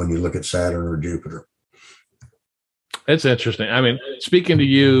 3-dimensional when you look at Saturn or Jupiter. It's interesting. I mean, speaking to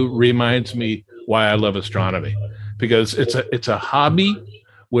you reminds me why I love astronomy, because it's a hobby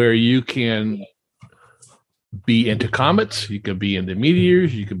where you can be into comets, you can be into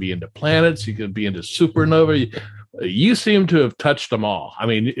meteors, you can be into planets, you can be into supernova. You seem to have touched them all. I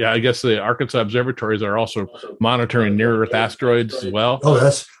mean, I guess the Arkansas observatories are also monitoring near-Earth asteroids as well. Oh,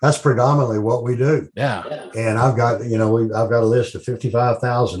 that's predominantly what we do. Yeah. And I've got a list of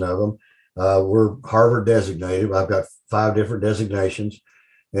 55,000 of them. We're Harvard designated. I've got 5 different designations,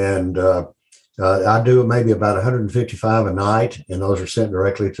 and I do maybe about 155 a night, and those are sent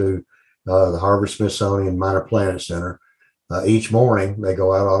directly to the Harvard Smithsonian Minor Planet Center. Each morning, they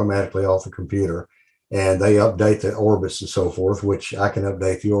go out automatically off the computer, and they update the orbits and so forth, which I can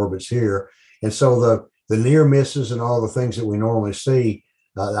update the orbits here. And so the near misses and all the things that we normally see,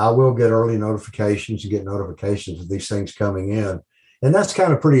 I will get early notifications and get notifications of these things coming in. And that's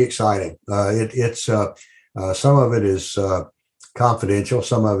kind of pretty exciting. It's some of it is confidential.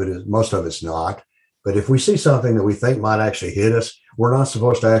 Most of it's not. But if we see something that we think might actually hit us, we're not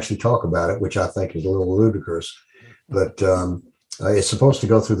supposed to actually talk about it, which I think is a little ludicrous. But it's supposed to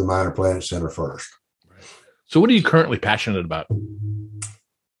go through the Minor Planet Center first. So what are you currently passionate about?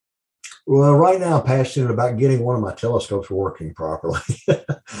 Well, right now I'm passionate about getting one of my telescopes working properly.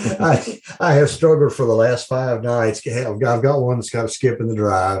 I have struggled for the last 5 nights. I've got one that's got a skip in the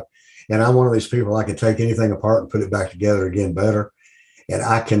drive, and I'm one of these people, I can take anything apart and put it back together again better, and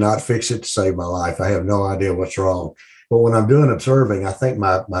I cannot fix it to save my life. I have no idea what's wrong. But when I'm doing observing, I think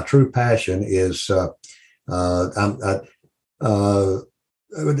my true passion is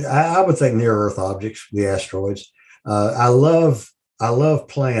I would think near Earth objects, the asteroids. I love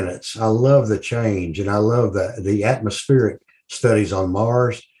planets. I love the change, and I love the atmospheric studies on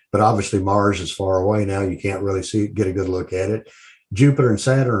Mars. But obviously, Mars is far away now. You can't really get a good look at it. Jupiter and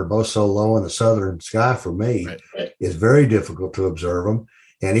Saturn are both so low in the southern sky for me. Right. It's very difficult to observe them.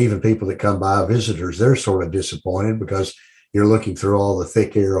 And even people that come by, visitors, they're sort of disappointed because you're looking through all the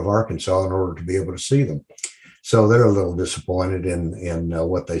thick air of Arkansas in order to be able to see them. So they're a little disappointed in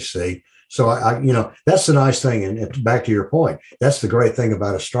what they see. So that's the nice thing. And back to your point, that's the great thing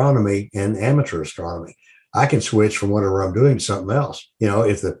about astronomy and amateur astronomy. I can switch from whatever I'm doing to something else.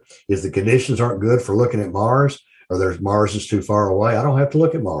 If the conditions aren't good for looking at Mars, or Mars is too far away, I don't have to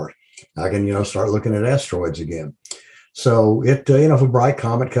look at Mars. I can, start looking at asteroids again. So if a bright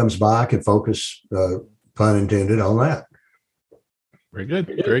comet comes by, I can focus, pun intended, on that. Very good.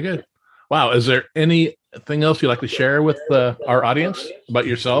 Very good. Wow. Is there anything else you'd like to share with our audience about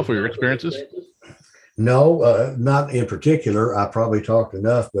yourself or your experiences? No, not in particular. I probably talked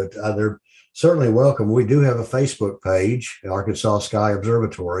enough, but they're certainly welcome. We do have a Facebook page, Arkansas Sky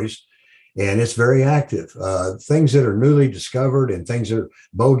Observatories, and it's very active. Things that are newly discovered and things that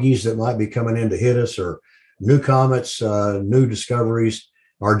bogeys that might be coming in to hit us, or new comets, new discoveries,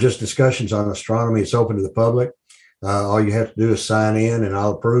 are just discussions on astronomy. It's open to the public. All you have to do is sign in, and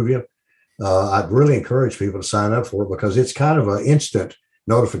I'll approve you. I'd really encourage people to sign up for it because it's kind of an instant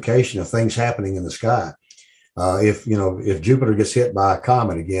notification of things happening in the sky. If Jupiter gets hit by a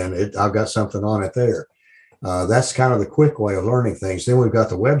comet again, I've got something on it there. That's kind of the quick way of learning things. Then we've got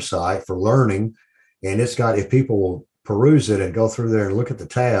the website for learning, and if people will peruse it and go through there and look at the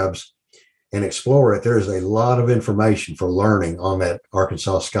tabs and explore it, there's a lot of information for learning on that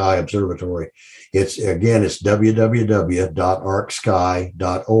Arkansas Sky Observatory. It's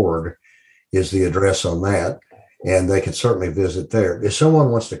www.arcsky.org is the address on that, and they can certainly visit there. If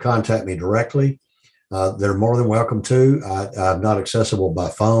someone wants to contact me directly, they're more than welcome to. I'm not accessible by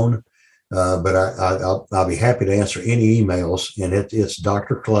phone, but I'll be happy to answer any emails, and it's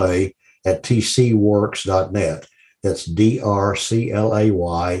Dr. Clay at tcworks.net. That's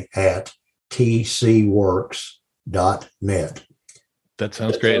DRCLAY at tcworks.net. That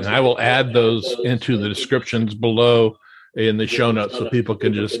sounds great. And I will add those into the descriptions below in the show notes so people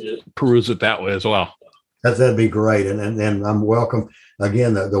can just peruse it that way as well. That'd be great. And I'm welcome.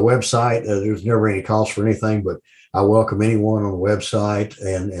 Again, the website, there's never any cost for anything, but I welcome anyone on the website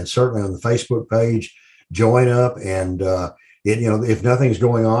and certainly on the Facebook page. Join up and, if nothing's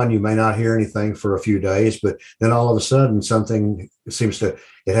going on, you may not hear anything for a few days, but then all of a sudden something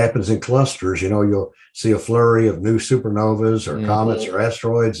it happens in clusters. You'll see a flurry of new supernovas or comets or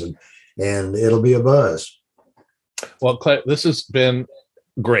asteroids, and it'll be a buzz. Well, Clay, this has been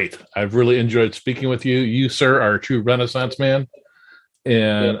great. I've really enjoyed speaking with you. You, sir, are a true Renaissance man.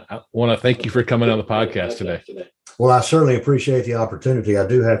 And I want to thank you for coming on the podcast today. Well, I certainly appreciate the opportunity. I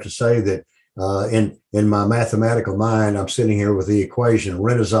do have to say that in my mathematical mind, I'm sitting here with the equation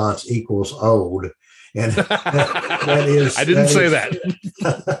Renaissance equals old. And that is, I didn't say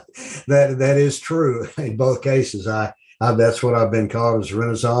that. that is true in both cases. That's what I've been called as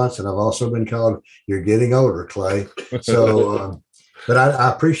Renaissance, and I've also been called "You're getting older, Clay." So, but I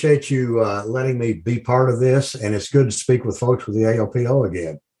appreciate you letting me be part of this, and it's good to speak with folks with the ALPO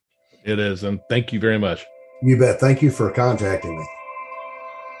again. It is, and thank you very much. You bet. Thank you for contacting me.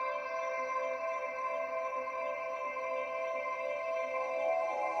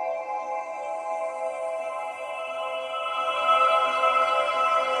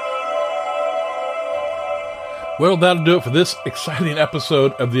 Well, that'll do it for this exciting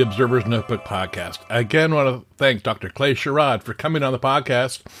episode of the Observer's Notebook podcast. I again want to thank Dr. Clay Sherrod for coming on the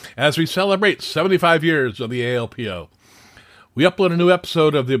podcast as we celebrate 75 years of the ALPO. We upload a new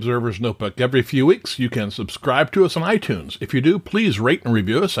episode of the Observer's Notebook every few weeks. You can subscribe to us on iTunes. If you do, please rate and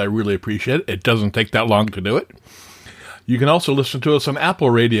review us. I really appreciate it. It doesn't take that long to do it. You can also listen to us on Apple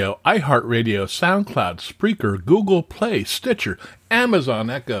Radio, iHeartRadio, SoundCloud, Spreaker, Google Play, Stitcher,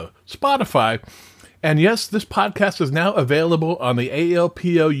 Amazon Echo, Spotify. And yes, this podcast is now available on the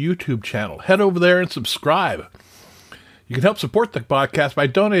ALPO YouTube channel. Head over there and subscribe. You can help support the podcast by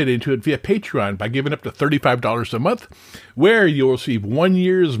donating to it via Patreon by giving up to $35 a month, where you'll receive 1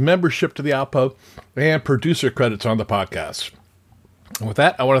 year's membership to the ALPO and producer credits on the podcast. And with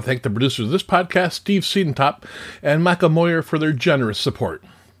that, I want to thank the producers of this podcast, Steve Siedentop and Michael Moyer, for their generous support.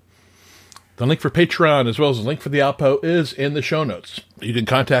 The link for Patreon, as well as the link for the ALPO, is in the show notes. You can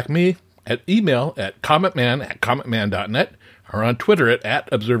contact me at email at cometman@cometman.net or on Twitter at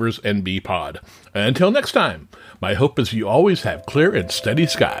ObserversNBpod. Until next time, my hope is you always have clear and steady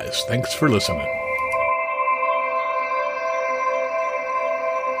skies. Thanks for listening.